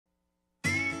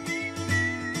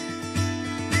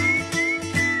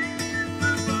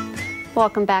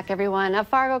Welcome back, everyone. A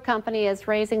Fargo company is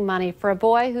raising money for a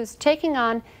boy who's taking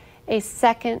on a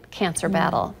second cancer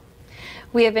battle.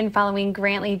 We have been following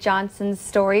Grantley Johnson's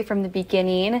story from the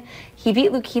beginning. He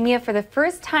beat leukemia for the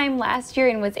first time last year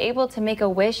and was able to make a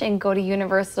wish and go to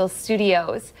Universal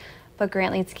Studios. But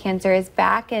Grantley's cancer is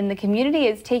back and the community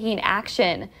is taking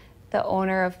action. The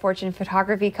owner of Fortune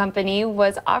Photography Company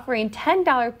was offering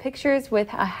 $10 pictures with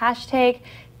a hashtag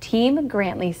Team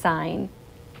Grantley sign.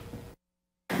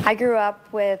 I grew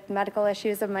up with medical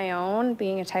issues of my own.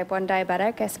 Being a type 1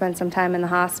 diabetic, I spent some time in the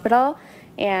hospital,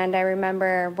 and I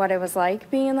remember what it was like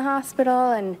being in the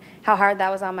hospital and how hard that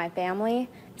was on my family.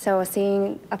 So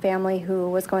seeing a family who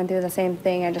was going through the same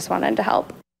thing, I just wanted to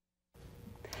help.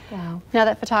 Wow. Now,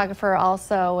 that photographer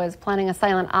also is planning a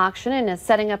silent auction and is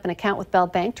setting up an account with Bell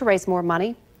Bank to raise more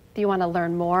money. If you want to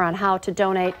learn more on how to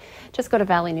donate, just go to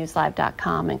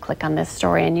valleynewslive.com and click on this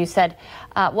story. And you said,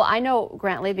 well, I know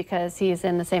Grantley because he's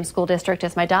in the same school district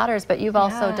as my daughters, but you've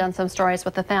also done some stories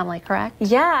with the family, correct?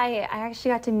 Yeah, I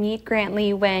actually got to meet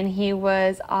Grantley when he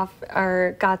was off,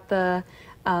 or got the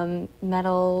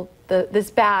medal, this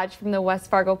badge from the West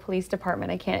Fargo Police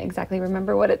Department. I can't exactly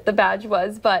remember what the badge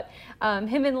was, but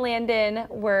him and Landon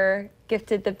were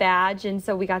gifted the badge, and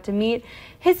so we got to meet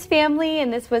his family,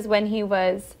 and this was when he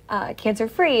was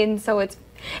cancer-free. And so it's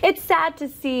sad to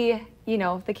see, you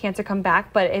know, the cancer come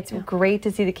back, but it's great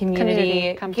to see the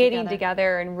community getting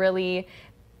together and really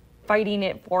fighting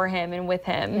it for him and with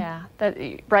him. Yeah,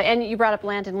 right. And you brought up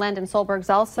Landon. Landon Solberg's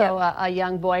also a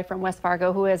young boy from West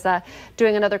Fargo who is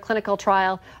doing another clinical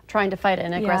trial trying to fight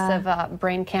an aggressive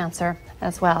brain cancer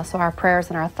as well. So our prayers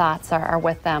and our thoughts are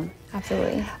with them.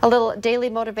 Absolutely. A little daily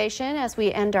motivation as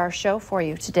we end our show for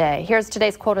you today. Here's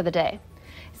today's quote of the day.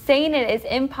 Saying it is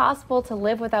impossible to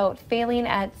live without failing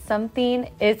at something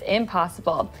is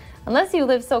impossible. Unless you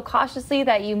live so cautiously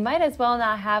that you might as well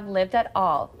not have lived at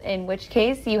all, in which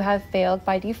case you have failed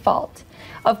by default.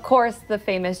 Of course, the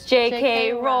famous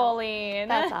J.K. Rowling.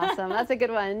 That's awesome. That's a good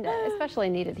one, especially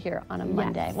needed here on a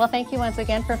Monday. Well, thank you once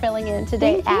again for filling in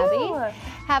today, Abby.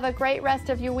 Have a great rest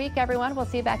of your week, everyone. We'll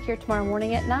see you back here tomorrow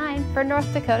morning at 9 for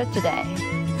North Dakota Today.